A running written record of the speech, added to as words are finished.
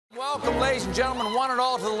Welcome, ladies and gentlemen, one and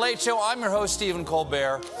all, to The Late Show. I'm your host, Stephen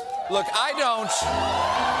Colbert. Look, I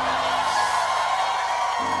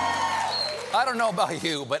don't know about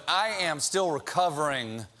you, but I am still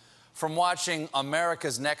recovering from watching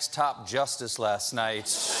America's Next Top Justice last night.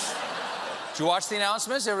 Did you watch the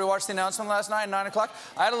announcements? Everybody watch the announcement last night at 9 o'clock?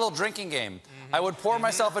 I had a little drinking game. I would pour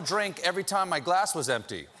myself a drink every time my glass was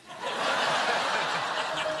empty.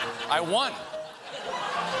 I won.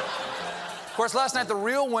 Of course, last night, the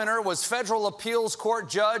real winner was federal appeals court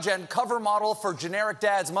judge and cover model for Generic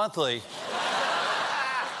Dads Monthly,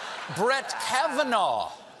 Brett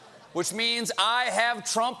Kavanaugh, which means I have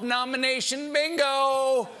Trump nomination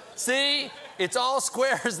bingo. See? It's all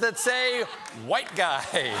squares that say white guy.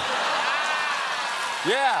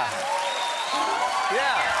 Yeah.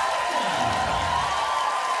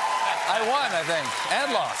 I won, I think,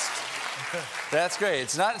 and lost. That's great.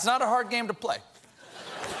 It's not a hard game to play.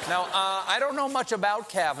 Now, I don't know much about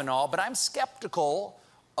Kavanaugh, but I'm skeptical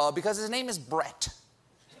because his name is Brett.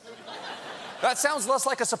 That sounds less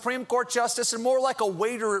like a Supreme Court justice and more like a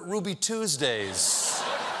waiter at Ruby Tuesdays.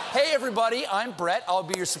 Hey, everybody, I'm Brett. I'll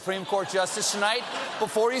be your Supreme Court justice tonight.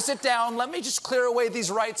 Before you sit down, let me just clear away these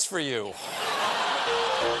rights for you.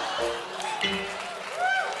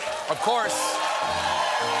 Of course.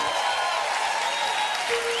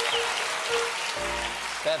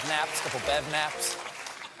 Bev naps, couple Bev naps.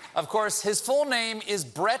 Of course, his full name is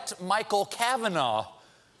Brett Michael Kavanaugh.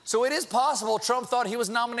 So it is possible Trump thought he was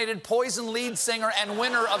nominated Poison lead singer and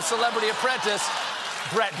winner of Celebrity Apprentice,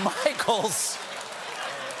 Bret Michaels.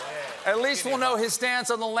 At least we'll know his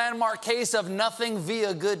stance on the landmark case of nothing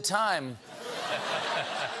via good time.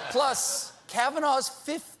 Plus, Kavanaugh's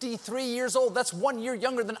 53 years old. That's 1 year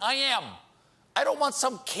younger than I am. I don't want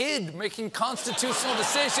some kid making constitutional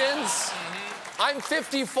decisions. I'm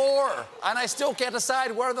 54, and I still can't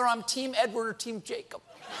decide whether I'm Team Edward or Team Jacob.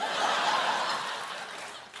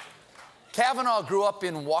 Kavanaugh grew up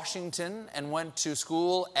in Washington and went to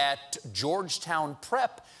school at Georgetown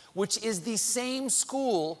Prep, which is the same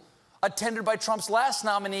school attended by Trump's last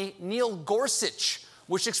nominee, Neil Gorsuch,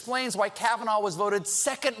 which explains why Kavanaugh was voted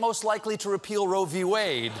second most likely to repeal Roe v.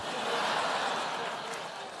 Wade.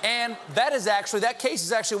 And that case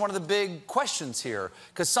is actually one of the big questions here,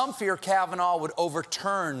 because some fear Kavanaugh would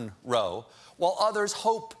overturn Roe, while others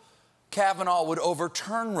hope Kavanaugh would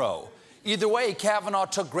overturn Roe. Either way, Kavanaugh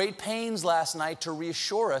took great pains last night to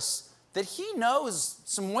reassure us that he knows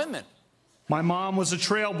some women. My mom was a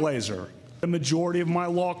trailblazer. The majority of my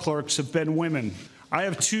law clerks have been women. I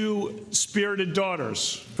have 2 spirited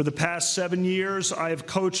daughters. For the past 7 years, I have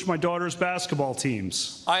coached my daughter's basketball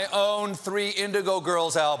teams. I own 3 Indigo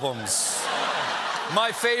Girls albums.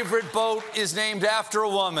 My favorite boat is named after a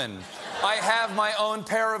woman. I have my own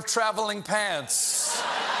pair of traveling pants.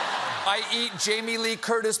 I eat Jamie Lee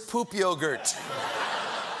Curtis poop yogurt.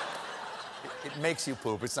 It makes you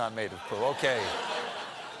poop. It's not made of poop. Okay.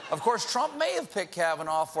 Of course, Trump may have picked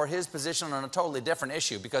Kavanaugh for his position on a totally different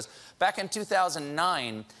issue, because back in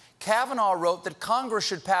 2009, Kavanaugh wrote that Congress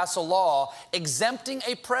should pass a law exempting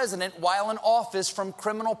a president while in office from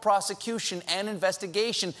criminal prosecution and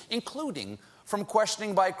investigation, including from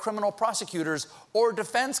questioning by criminal prosecutors or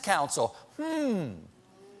defense counsel.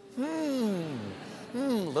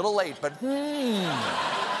 Little late, but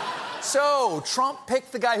So, Trump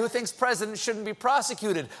picked the guy who thinks presidents shouldn't be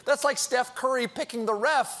prosecuted. That's like Steph Curry picking the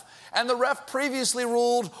ref, and the ref previously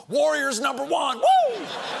ruled Warriors #1. Woo!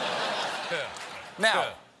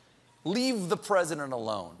 Now, leave the president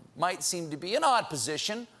alone might seem to be an odd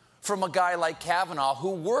position from a guy like Kavanaugh,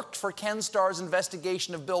 who worked for Ken Starr's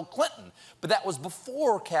investigation of Bill Clinton. But that was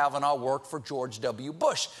before Kavanaugh worked for George W.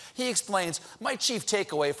 Bush. He explains, my chief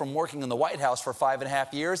takeaway from working in the White House for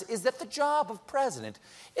 5.5 years is that the job of president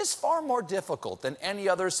is far more difficult than any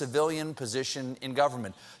other civilian position in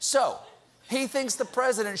government. So, he thinks the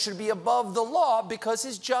president should be above the law because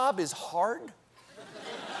his job is hard.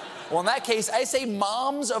 Well, in that case, I say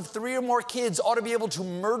moms of 3 or more kids ought to be able to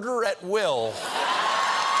murder at will.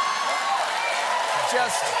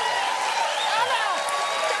 Just...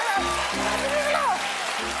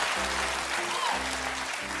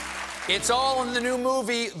 It's all in the new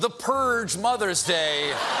movie, The Purge, Mother's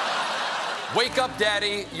Day. Wake up,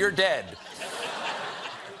 Daddy, you're dead.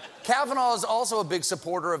 Kavanaugh is also a big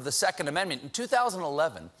supporter of the Second Amendment. In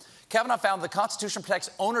 2011, Kavanaugh found the Constitution protects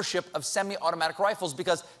ownership of semi-automatic rifles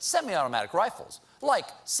because semi-automatic rifles, like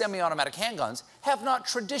semi-automatic handguns, have not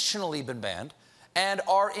traditionally been banned and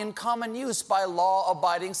are in common use by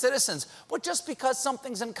law-abiding citizens. But just because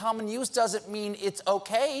something's in common use doesn't mean it's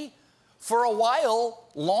okay. For a while,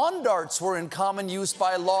 lawn darts were in common use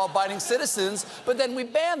by law-abiding citizens, but then we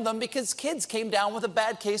banned them because kids came down with a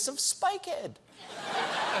bad case of spikehead.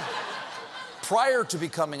 Prior to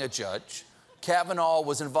becoming a judge, Kavanaugh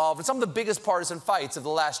was involved in some of the biggest partisan fights of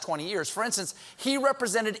the last 20 years. For instance, he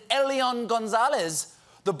represented Elian Gonzalez,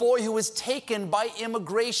 the boy who was taken by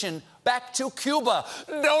immigration back to Cuba.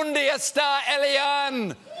 ¿Dónde está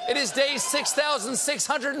Elian? It is day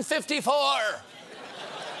 6,654.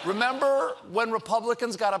 Remember when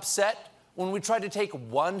Republicans got upset when we tried to take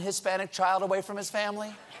one Hispanic child away from his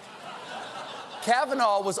family?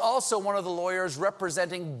 Kavanaugh was also one of the lawyers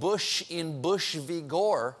representing Bush in Bush v.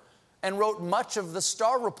 Gore and wrote much of the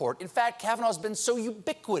Starr Report. In fact, Kavanaugh's been so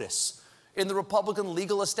ubiquitous in the Republican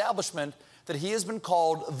legal establishment that he has been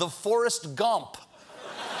called the Forrest Gump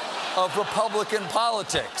of Republican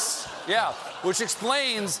politics. Yeah, which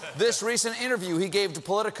explains this recent interview he gave to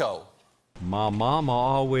Politico. My mama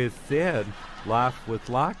always said life was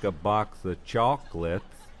like a box of chocolates.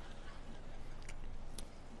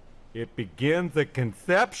 It begins at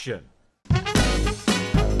conception.